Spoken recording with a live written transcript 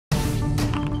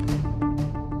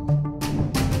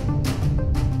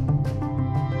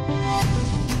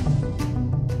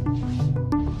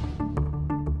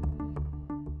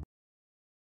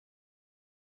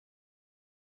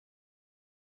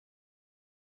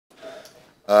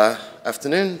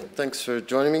Afternoon, thanks for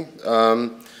joining me.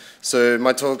 So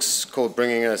my talk's called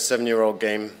Bringing a 7-Year-Old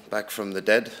Game Back from the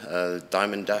Dead,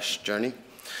 Diamond Dash Journey.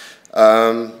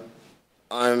 I'm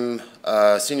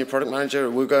a senior product manager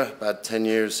at Wooga, about 10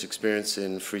 years experience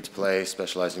in free-to-play,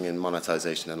 specializing in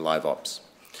monetization and live ops.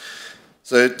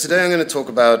 So today I'm going to talk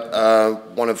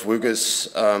about one of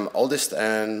Wooga's oldest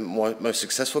and most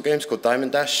successful games called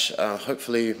Diamond Dash.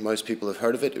 Hopefully most people have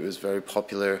heard of it. It was very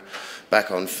popular back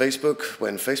on Facebook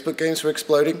when Facebook games were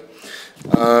exploding.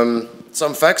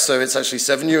 Some facts, so it's actually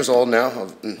 7 years old now.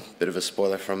 A bit of a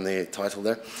spoiler from the title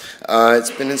there.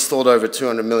 It's been installed over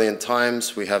 200 million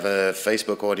times. We have a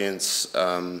Facebook audience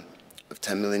of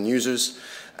 10 million users.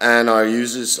 And our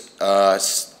users are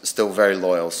still very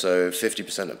loyal, so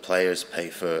 50% of players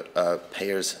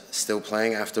payers still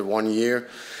playing after 1 year,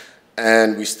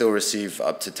 and we still receive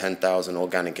up to 10,000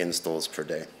 organic installs per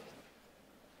day.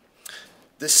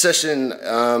 This session,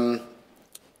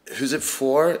 who's it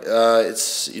for?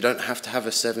 You don't have to have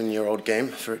a 7-year-old game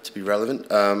for it to be relevant.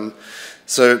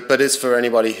 But it's for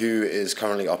anybody who is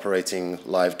currently operating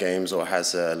live games or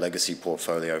has a legacy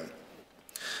portfolio.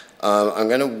 I'm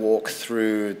going to walk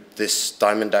through this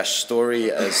Diamond Dash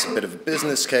story as a bit of a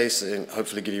business case and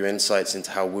hopefully give you insights into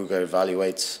how Wooga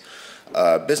evaluates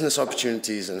business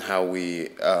opportunities and how we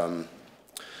are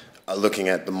looking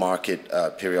at the market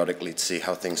periodically to see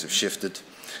how things have shifted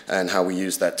and how we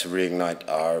use that to reignite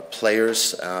our player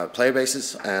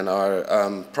bases and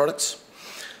our products.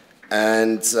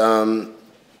 And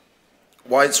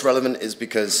why it's relevant is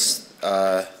because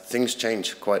things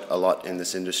change quite a lot in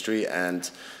this industry, and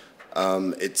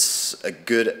it's a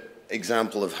good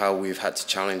example of how we've had to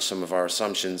challenge some of our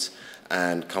assumptions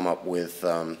and come up with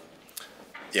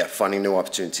finding new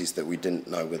opportunities that we didn't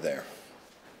know were there.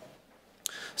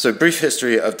 So brief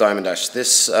history of Diamond Dash.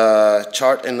 This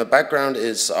chart in the background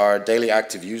is our daily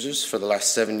active users for the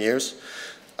last 7 years.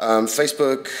 Diamond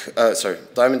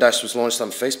Dash was launched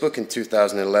on Facebook in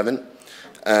 2011,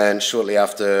 and shortly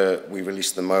after we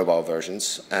released the mobile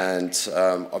versions, and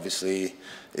obviously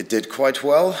it did quite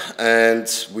well,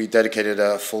 and we dedicated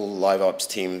a full live ops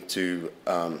team to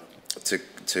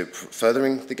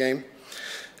furthering the game.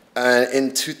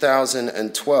 In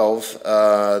 2012,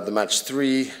 the match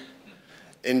 3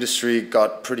 industry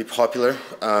got pretty popular,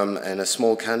 and a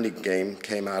small candy game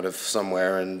came out of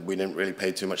somewhere, and we didn't really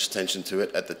pay too much attention to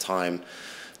it at the time.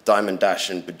 Diamond Dash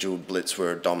and Bejeweled Blitz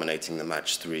were dominating the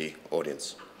match 3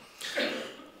 audience.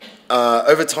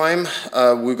 Over time,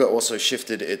 Wooga also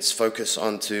shifted its focus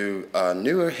onto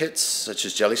newer hits such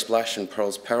as Jelly Splash and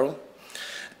Pearl's Peril.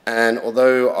 And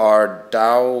although our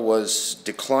DAU was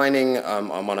declining,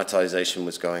 our monetization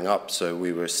was going up, so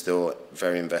we were still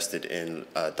very invested in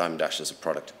Diamond Dash as a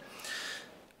product.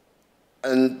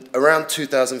 And around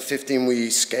 2015, we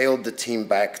scaled the team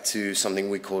back to something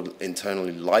we called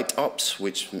internally light ops,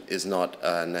 which is not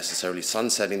necessarily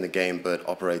sunsetting the game, but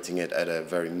operating it at a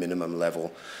very minimum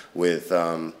level with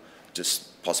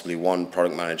just possibly one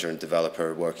product manager and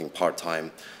developer working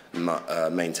part-time,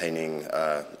 maintaining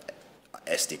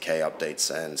SDK updates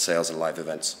and sales and live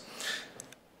events.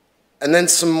 And then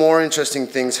some more interesting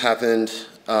things happened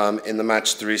in the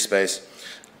match 3 space.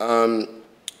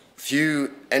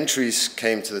 Few entries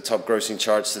came to the top grossing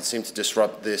charts that seemed to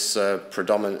disrupt this the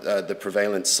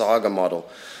prevalent Saga model.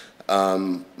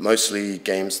 Mostly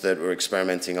games that were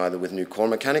experimenting either with new core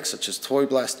mechanics such as Toy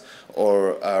Blast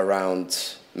or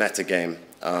around metagame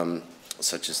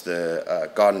such as the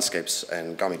Gardenscapes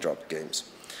and Gummy Drop games.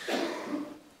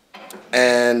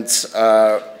 And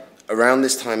around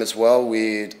this time as well,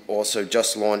 we'd also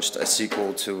just launched a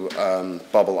sequel to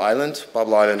Bubble Island.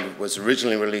 Bubble Island was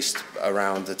originally released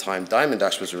around the time Diamond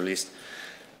Dash was released,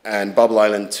 and Bubble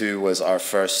Island 2 was our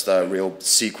first real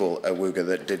sequel at Wooga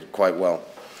that did quite well.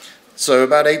 So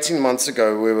about 18 months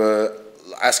ago, we were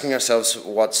asking ourselves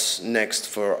what's next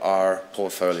for our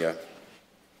portfolio,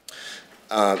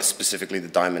 specifically the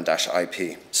Diamond Dash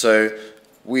IP. So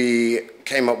we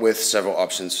came up with several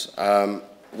options.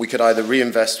 We could either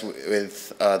reinvest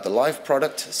with the live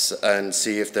product and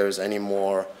see if there's any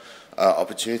more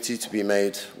opportunity to be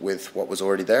made with what was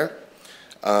already there.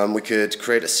 We could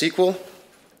create a sequel,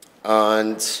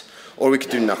 or we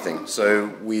could do nothing. So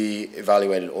we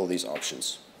evaluated all these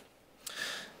options.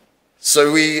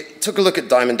 So we took a look at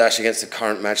Diamond Dash against the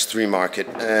current match 3 market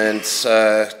and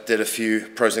did a few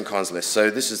pros and cons lists. So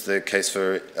this is the case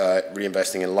for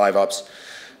reinvesting in live ops.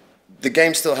 The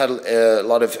game still had a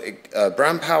lot of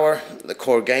brand power, the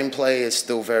core gameplay is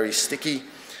still very sticky,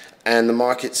 and the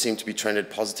market seemed to be trended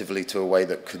positively to a way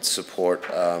that could support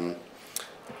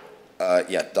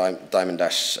Diamond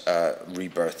Dash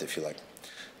rebirth, if you like.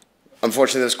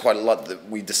 Unfortunately, there's quite a lot that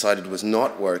we decided was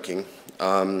not working.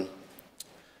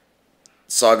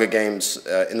 Saga games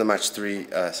in the match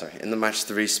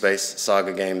three space,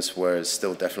 Saga games were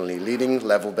still definitely leading,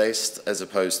 level-based, as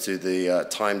opposed to the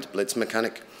timed blitz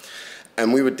mechanic.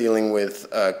 And we were dealing with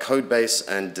code base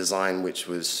and design, which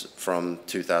was from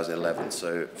 2011,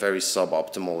 so very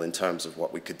suboptimal in terms of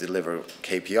what we could deliver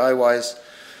KPI-wise,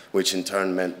 which in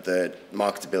turn meant that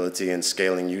marketability and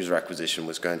scaling user acquisition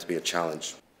was going to be a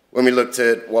challenge. When we looked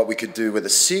at what we could do with a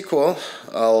sequel,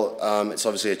 it's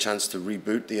obviously a chance to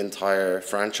reboot the entire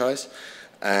franchise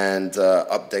and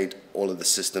update all of the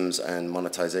systems and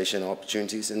monetization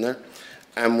opportunities in there.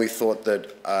 And we thought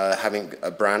that having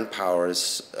a brand power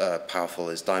as powerful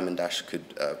as Diamond Dash could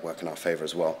work in our favor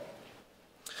as well.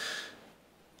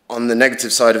 On the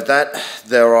negative side of that,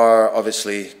 there are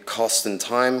obviously cost and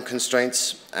time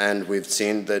constraints, and we've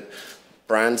seen that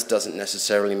brand doesn't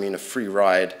necessarily mean a free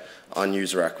ride on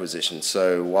user acquisition.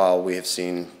 So while we have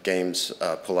seen games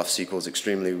pull off sequels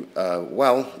extremely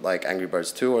well, like Angry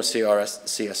Birds 2 or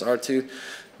CSR 2,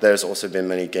 there's also been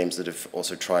many games that have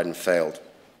also tried and failed.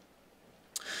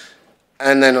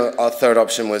 And then our third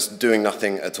option was doing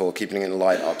nothing at all, keeping it in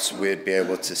light ops. We'd be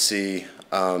able to see,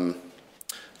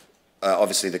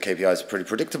 obviously the KPIs are pretty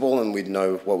predictable and we'd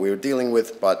know what we were dealing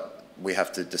with, but we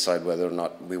have to decide whether or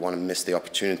not we want to miss the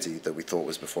opportunity that we thought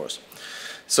was before us.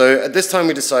 So at this time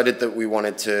we decided that we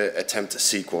wanted to attempt a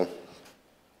sequel.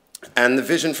 And the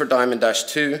vision for Diamond Dash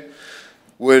 2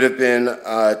 would have been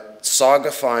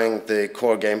sagifying the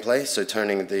core gameplay, so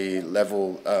turning the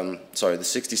the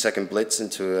 60-second blitz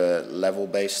into a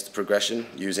level-based progression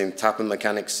using tap-in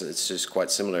mechanics. It's just quite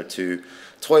similar to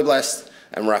Toy Blast,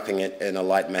 and wrapping it in a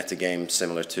light metagame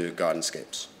similar to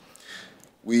Gardenscapes.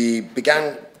 We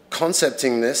began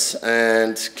concepting this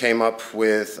and came up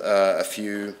with a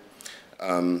few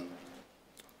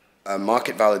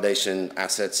market validation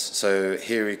assets. So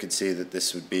here you could see that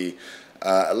this would be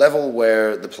a level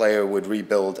where the player would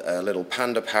rebuild a little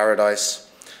panda paradise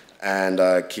and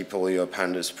keep all your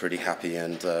pandas pretty happy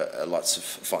and lots of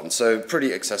fun. So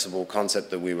pretty accessible concept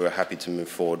that we were happy to move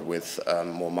forward with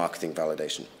more marketing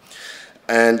validation.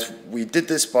 And we did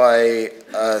this by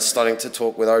starting to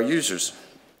talk with our users,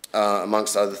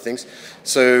 amongst other things.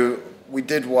 So we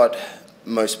did what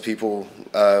most people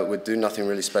would do, nothing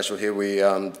really special here. We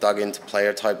dug into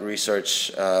player type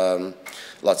research,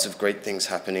 lots of great things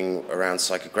happening around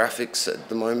psychographics at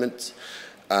the moment,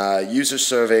 user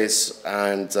surveys,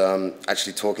 and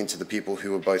actually talking to the people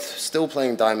who were both still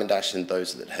playing Diamond Dash and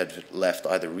those that had left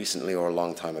either recently or a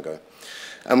long time ago.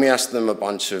 And we asked them a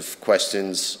bunch of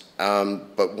questions,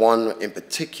 but one in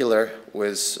particular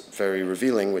was very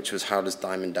revealing, which was, how does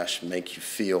Diamond Dash make you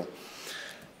feel?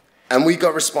 And we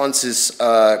got responses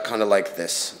kind of like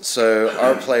this. So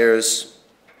our players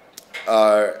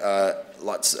are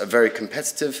very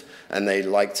competitive, and they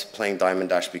liked playing Diamond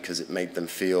Dash because it made them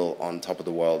feel on top of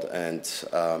the world and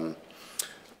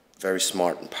very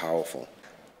smart and powerful.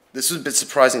 This was a bit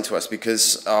surprising to us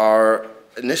because our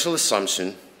initial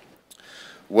assumption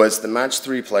was the match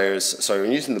 3 players. So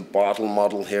we're using the bottle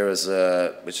model here as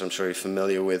which I'm sure you're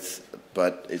familiar with,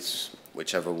 but it's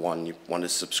whichever one you want to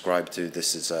subscribe to.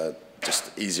 This is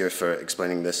just easier for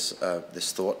explaining this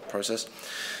this thought process.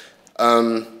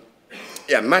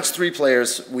 Yeah, match 3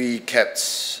 players we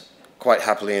kept quite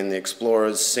happily in the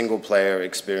Explorers single player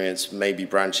experience, maybe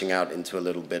branching out into a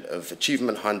little bit of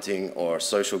achievement hunting or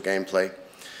social gameplay.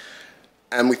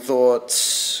 And we thought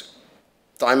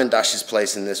Diamond Dash's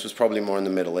place in this was probably more in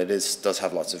the middle. It does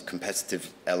have lots of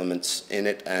competitive elements in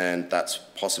it, and that's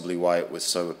possibly why it was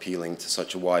so appealing to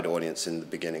such a wide audience in the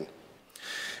beginning.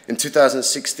 In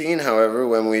 2016, however,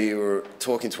 when we were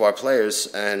talking to our players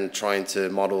and trying to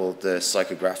model the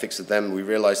psychographics of them, we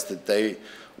realized that they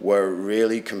were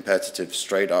really competitive,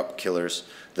 straight-up killers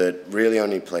that really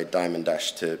only played Diamond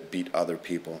Dash to beat other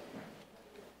people.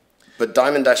 But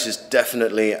Diamond Dash is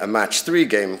definitely a match 3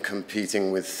 game,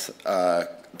 competing with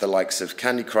the likes of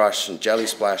Candy Crush and Jelly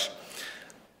Splash,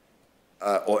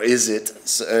 or is it?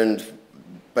 And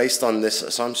based on this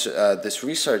assumption, this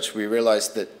research, we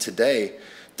realized that today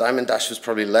Diamond Dash was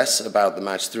probably less about the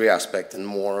match 3 aspect and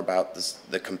more about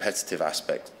the competitive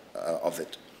aspect of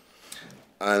it.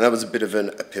 And that was a bit of an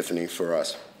epiphany for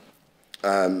us,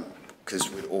 because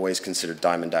we'd always considered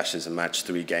Diamond Dash as a match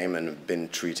 3 game and been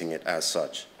treating it as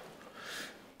such.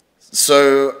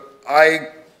 So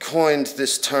I coined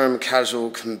this term casual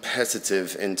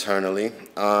competitive internally,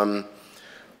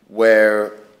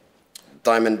 where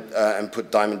and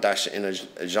put Diamond Dash in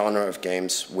a genre of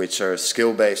games which are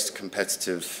skill-based,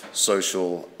 competitive,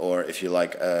 social, or if you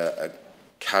like, a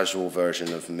casual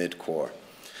version of mid-core.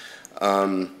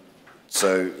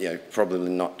 So,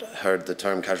 probably not heard the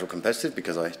term casual competitive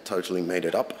because I totally made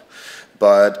it up.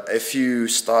 But if you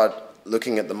start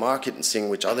looking at the market and seeing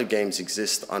which other games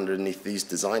exist underneath these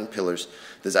design pillars,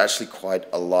 there's actually quite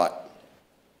a lot.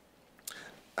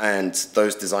 And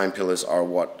those design pillars are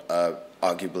what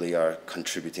arguably are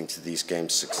contributing to these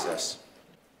games' success.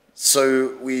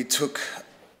 So we took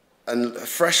a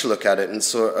fresh look at it and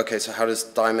saw, okay, so how does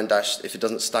Diamond Dash, if it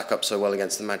doesn't stack up so well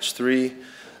against the match 3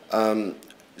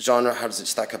 genre, how does it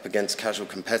stack up against casual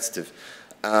competitive?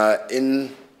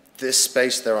 In this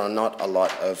space, there are not a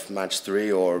lot of match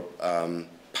 3 or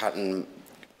pattern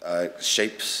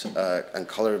shapes and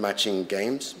color matching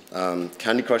games.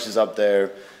 Candy Crush is up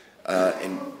there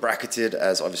in bracketed,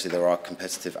 as obviously there are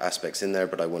competitive aspects in there,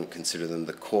 but I wouldn't consider them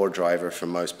the core driver for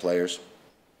most players.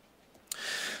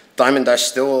 Diamond Dash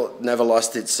still never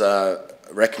lost its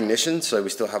recognition, so we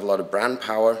still have a lot of brand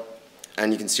power.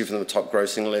 And you can see from the top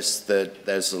grossing list that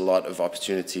there's a lot of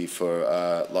opportunity for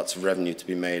lots of revenue to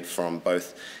be made from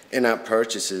both in-app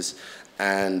purchases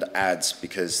and ads,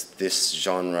 because this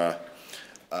genre,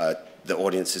 the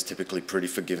audience is typically pretty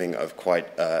forgiving of quite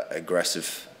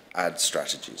aggressive ad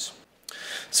strategies.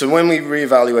 So when we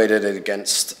reevaluated it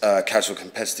against casual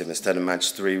competitive instead of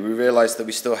match 3, we realized that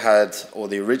we still had all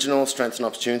the original strengths and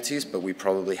opportunities, but we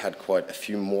probably had quite a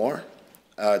few more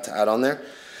to add on there.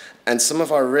 And some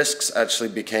of our risks actually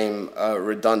became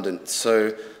redundant.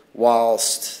 So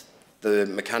whilst the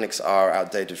mechanics are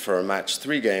outdated for a match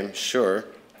 3 game, sure,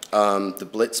 the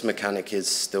blitz mechanic is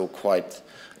still quite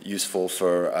useful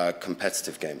for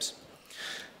competitive games.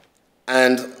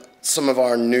 And some of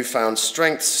our newfound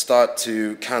strengths start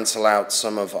to cancel out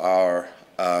some of our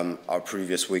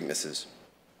previous weaknesses.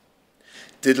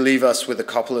 Did leave us with a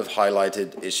couple of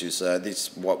highlighted issues.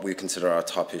 These are what we consider our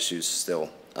top issues still.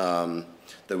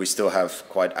 That we still have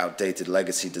quite outdated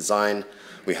legacy design.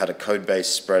 We had a code base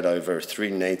spread over 3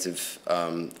 native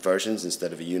versions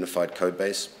instead of a unified code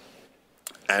base.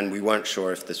 And we weren't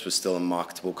sure if this was still a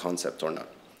marketable concept or not.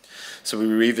 So we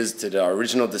revisited our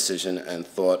original decision and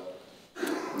thought,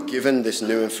 given this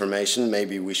new information,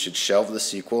 maybe we should shelve the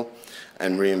sequel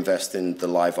and reinvest in the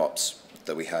live ops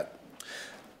that we had.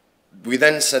 We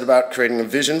then set about creating a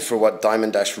vision for what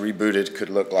Diamond Dash Rebooted could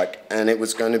look like, and it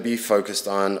was going to be focused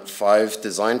on 5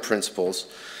 design principles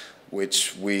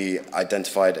which we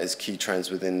identified as key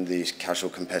trends within the casual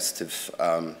competitive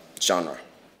genre.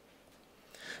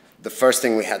 The first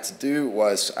thing we had to do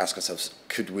was ask ourselves,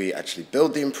 could we actually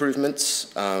build the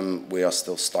improvements? We are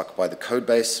still stuck by the code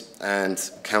base, and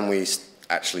can we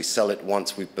actually sell it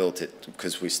once we've built it?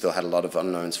 Because we still had a lot of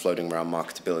unknowns floating around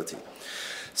marketability.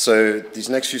 So these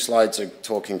next few slides are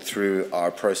talking through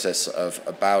our process of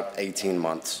about 18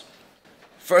 months.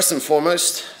 First and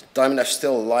foremost, Diamond Dash is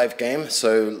still a live game,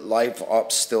 so live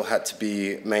ops still had to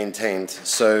be maintained.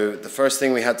 So the first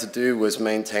thing we had to do was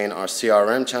maintain our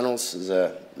CRM channels. This is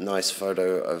a nice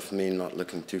photo of me, not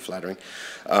looking too flattering.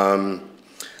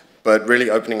 But really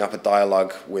opening up a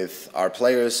dialogue with our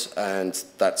players, and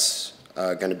that's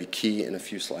going to be key in a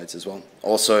few slides as well.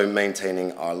 Also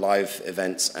maintaining our live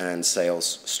events and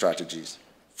sales strategies.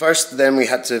 First, then we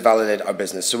had to validate our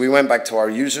business. So we went back to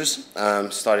our users,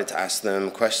 started to ask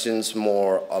them questions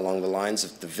more along the lines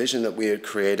of the vision that we had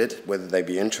created, whether they'd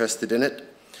be interested in it.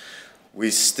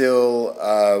 We still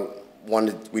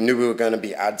we knew we were going to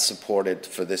be ad supported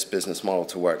for this business model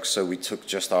to work. So we took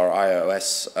just our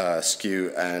iOS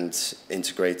SKU and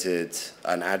integrated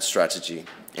an ad strategy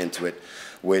into it,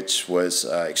 which was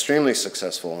extremely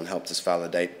successful and helped us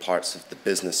validate parts of the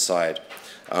business side.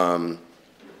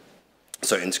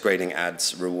 So integrating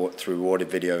ads through rewarded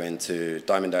video into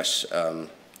Diamond Dash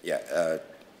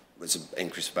was an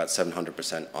increase of about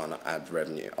 700% on ad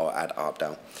revenue or ad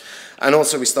ARPDAU. And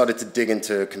also we started to dig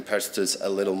into competitors a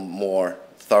little more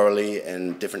thoroughly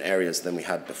in different areas than we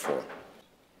had before.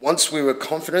 Once we were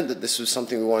confident that this was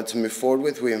something we wanted to move forward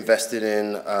with, we invested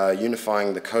in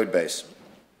unifying the code base.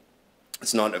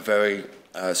 It's not a very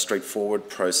straightforward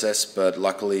process, but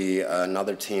luckily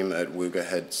another team at Wooga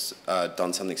had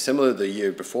done something similar the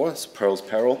year before. It's Pearl's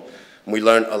Peril. And we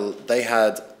learned they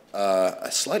had a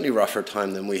slightly rougher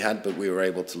time than we had, but we were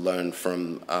able to learn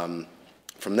from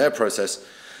their process.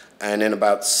 And in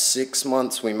about 6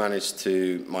 months, we managed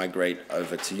to migrate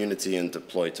over to Unity and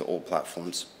deploy to all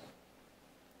platforms.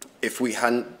 If we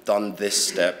hadn't done this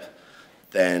step,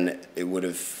 then it would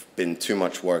have been too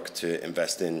much work to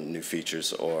invest in new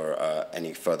features or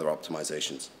any further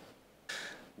optimizations.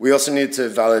 We also need to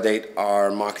validate our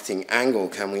marketing angle.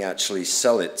 Can we actually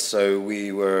sell it? So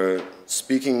we were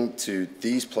speaking to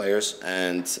these players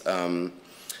and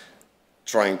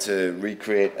trying to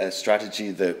recreate a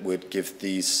strategy that would give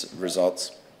these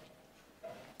results.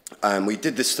 We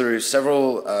did this through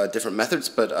several different methods,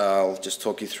 but I'll just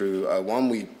talk you through one.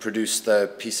 We produced a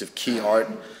piece of key art.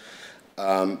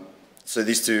 So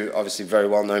these two, obviously very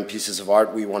well-known pieces of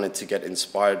art, we wanted to get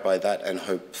inspired by that and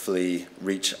hopefully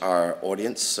reach our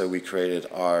audience. So we created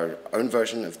our own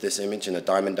version of this image in a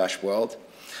Diamond Dash world.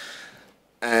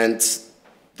 And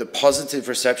the positive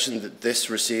reception that this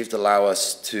received allow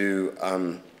us to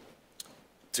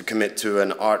commit to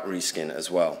an art reskin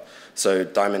as well. So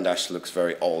Diamond Dash looks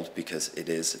very old because it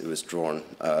was drawn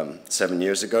 7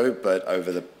 years ago, but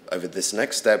over this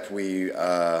next step, we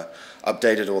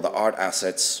updated all the art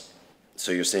assets.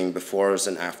 So you're seeing befores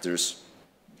and afters,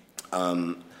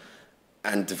 and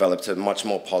developed a much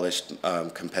more polished,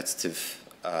 competitive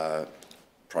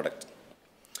product.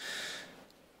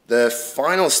 The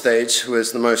final stage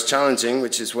was the most challenging,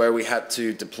 which is where we had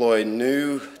to deploy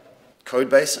new code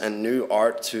base and new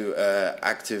art to an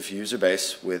active user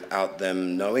base without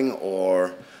them knowing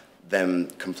or them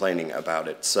complaining about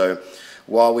it. So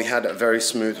while we had a very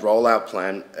smooth rollout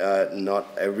plan, not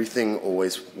everything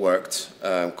always worked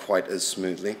quite as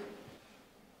smoothly.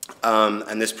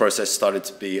 And this process started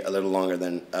to be a little longer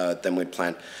than we'd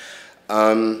planned.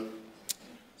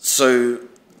 So,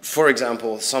 for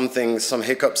example, some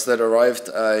hiccups that arrived,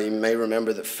 you may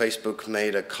remember that Facebook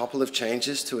made a couple of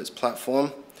changes to its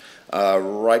platform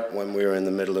right when we were in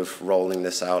the middle of rolling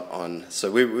this out on. So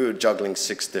we were juggling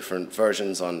 6 different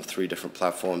versions on 3 different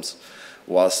platforms,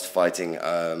 whilst fighting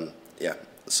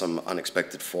some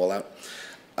unexpected fallout.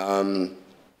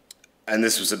 And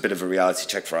this was a bit of a reality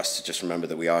check for us to just remember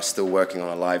that we are still working on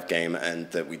a live game and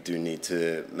that we do need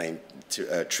to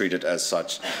treat it as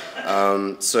such.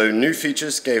 So new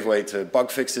features gave way to bug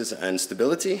fixes and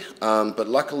stability, but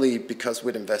luckily, because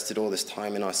we'd invested all this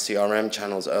time in our CRM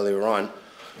channels earlier on,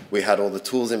 we had all the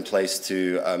tools in place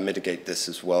to mitigate this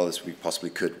as well as we possibly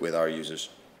could with our users.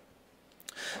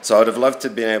 So I would have loved to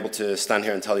have been able to stand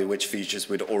here and tell you which features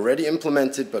we'd already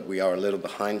implemented, but we are a little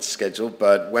behind schedule.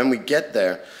 But when we get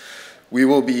there, we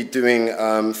will be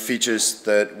doing features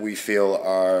that we feel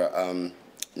are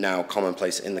now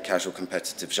commonplace in the casual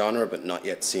competitive genre, but not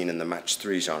yet seen in the match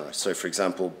 3 genre. So for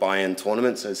example, buy-in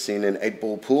tournaments as seen in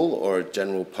 8-ball pool or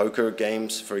general poker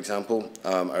games, for example,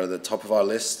 are at the top of our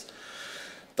list.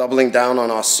 Doubling down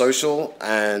on our social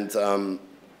and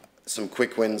some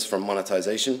quick wins from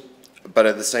monetization. But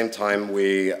at the same time,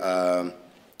 we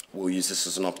will use this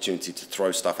as an opportunity to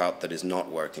throw stuff out that is not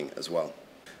working as well.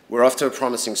 We're off to a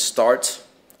promising start.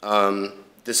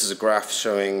 This is a graph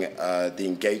showing the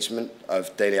engagement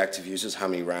of daily active users, how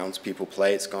many rounds people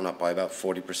play. It's gone up by about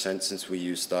 40% since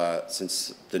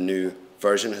since the new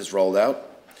version has rolled out.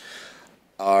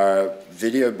 Our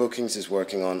video bookings is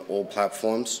working on all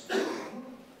platforms.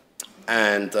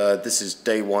 And this is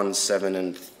day 1, 7,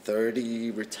 and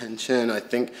 30 retention, I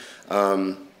think.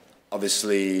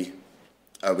 Obviously,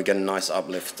 we get a nice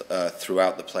uplift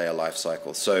throughout the player life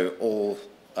cycle. So all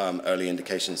early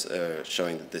indications are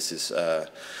showing that this is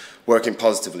working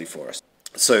positively for us.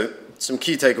 So some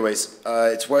key takeaways.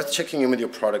 It's worth checking in with your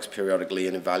products periodically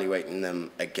and evaluating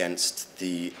them against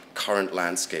the current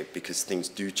landscape because things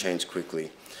do change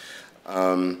quickly.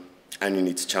 And you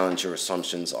need to challenge your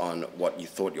assumptions on what you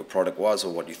thought your product was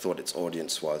or what you thought its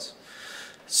audience was.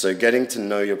 So getting to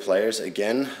know your players,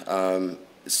 again,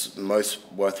 it's most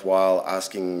worthwhile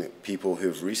asking people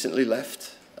who've recently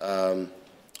left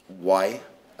why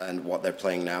and what they're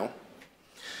playing now.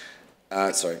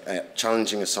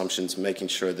 Challenging assumptions, making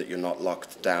sure that you're not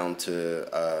locked down to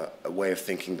a way of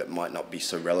thinking that might not be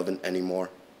so relevant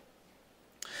anymore.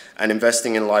 And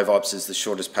investing in live ops is the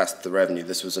shortest path to the revenue.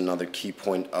 This was another key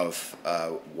point of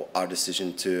our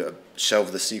decision to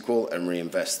shelve the sequel and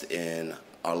reinvest in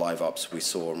our live ops. We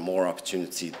saw more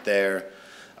opportunity there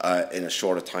in a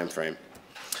shorter time frame.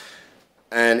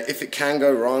 And if it can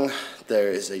go wrong, there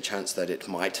is a chance that it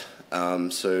might.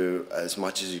 So as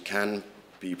much as you can,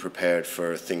 be prepared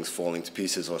for things falling to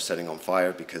pieces or setting on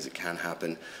fire because it can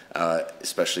happen,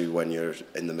 especially when you're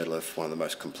in the middle of one of the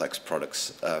most complex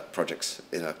projects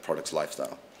in a product's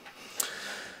lifestyle.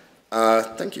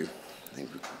 Thank you.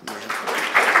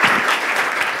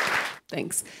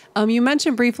 Thanks. You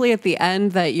mentioned briefly at the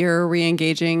end that you're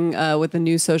re-engaging with a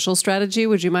new social strategy.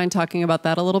 Would you mind talking about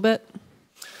that a little bit?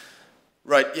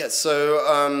 Right, yeah,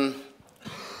 so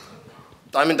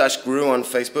Diamond Dash grew on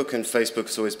Facebook, and Facebook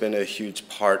has always been a huge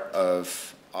part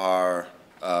of our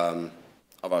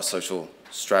social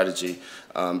strategy.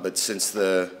 But since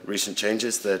the recent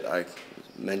changes that I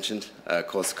mentioned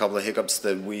caused a couple of hiccups,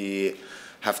 that we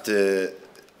have to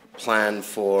plan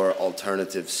for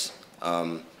alternatives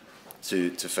to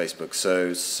Facebook.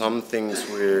 So some things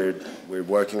we're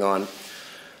working on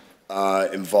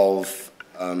involve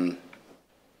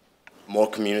more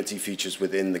community features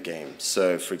within the game.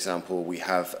 So, for example, we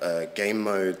have a game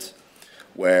mode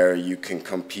where you can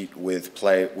compete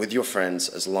with your friends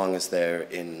as long as they're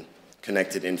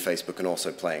connected in Facebook and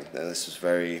also playing. And this was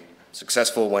very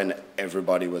successful when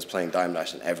everybody was playing Diamond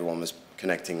Dash and everyone was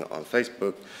connecting on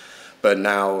Facebook. But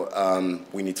now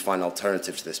we need to find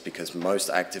alternatives to this because most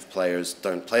active players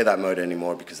don't play that mode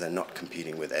anymore because they're not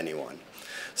competing with anyone.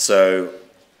 So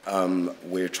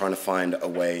we're trying to find a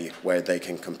way where they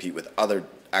can compete with other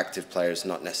active players,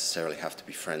 not necessarily have to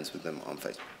be friends with them on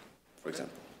Facebook, for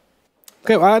example.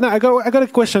 Okay, well, I got a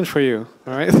question for you.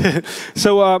 All right.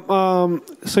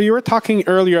 So you were talking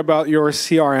earlier about your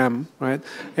CRM, right?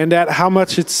 And that how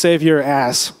much it saved your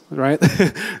ass, right?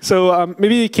 So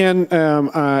maybe you can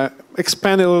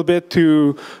expand a little bit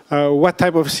to what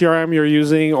type of CRM you're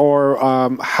using or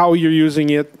how you're using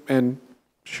it, and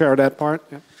share that part.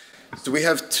 Yeah. So we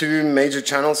have two major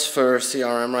channels for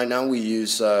CRM right now. We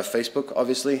use Facebook,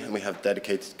 obviously, and we have a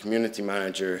dedicated community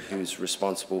manager who's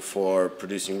responsible for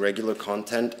producing regular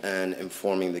content and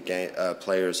informing the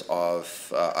players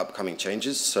of upcoming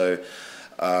changes. So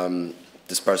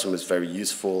this person was very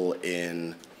useful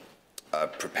in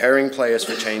preparing players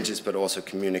for changes, but also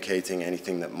communicating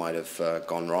anything that might have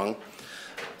gone wrong.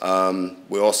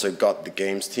 We also got the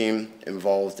games team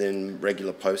involved in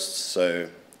regular posts. So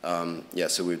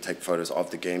so we would take photos of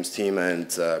the games team and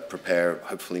prepare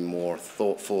hopefully more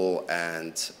thoughtful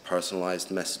and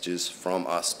personalized messages from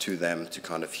us to them to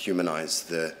kind of humanize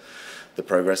the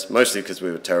progress, mostly because we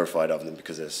were terrified of them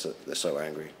because they're so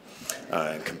angry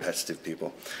and competitive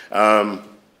people.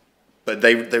 But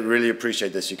they really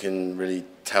appreciate this. You can really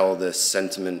tell the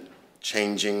sentiment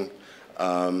changing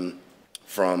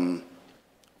from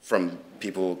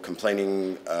people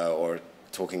complaining or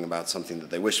talking about something that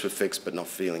they wish were fixed but not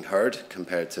feeling heard,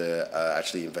 compared to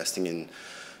actually investing in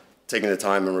taking the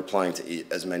time and replying to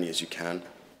as many as you can.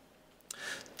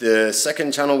 The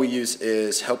second channel we use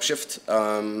is Helpshift.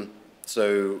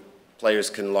 So players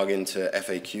can log into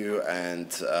FAQ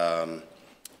and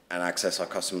access our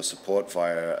customer support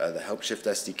via the Helpshift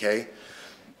SDK.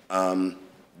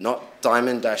 Not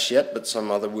Diamond Dash yet, but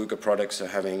some other Wooga products are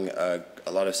having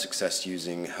a lot of success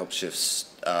using Helpshift's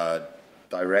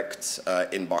direct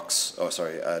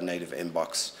native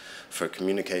inbox for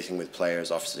communicating with players,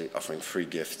 offering free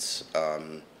gifts,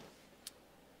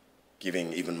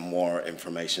 giving even more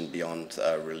information beyond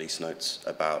release notes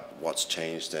about what's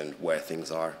changed and where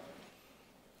things are.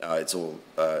 It's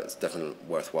definitely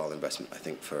worthwhile investment, I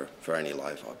think, for any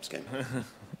live ops game.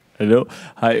 Hello,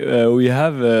 hi. We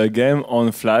have a game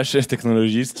on Flash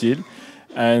technology still,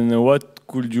 and what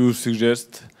could you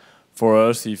suggest for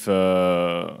us if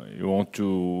you want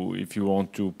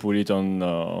to put it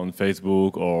on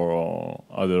Facebook or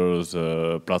others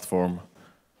platform?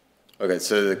 Okay,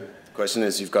 so the question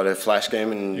is, you've got a Flash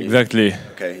game and exactly.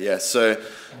 Okay, yeah. So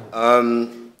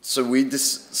so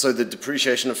the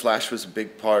depreciation of Flash was a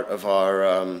big part of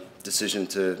our decision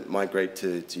to migrate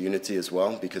to Unity as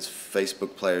well, because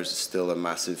Facebook players are still a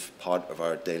massive part of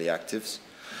our daily actives.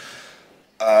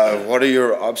 What are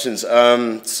your options?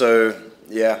 I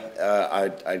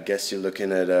guess you're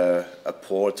looking at a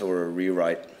port or a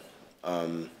rewrite.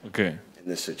 Okay. In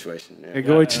this situation,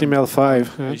 go HTML5.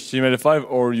 HTML5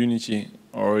 or Unity,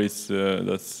 or it's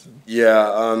that's.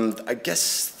 Yeah, I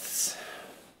guess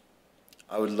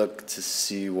I would look to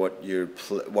see what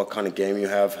kind of game you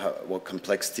have, what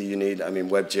complexity you need. I mean,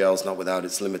 WebGL is not without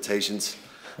its limitations.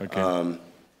 Okay.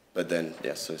 But then,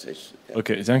 yes.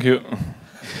 Okay, thank you.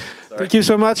 Thank you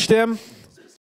so much, Tim.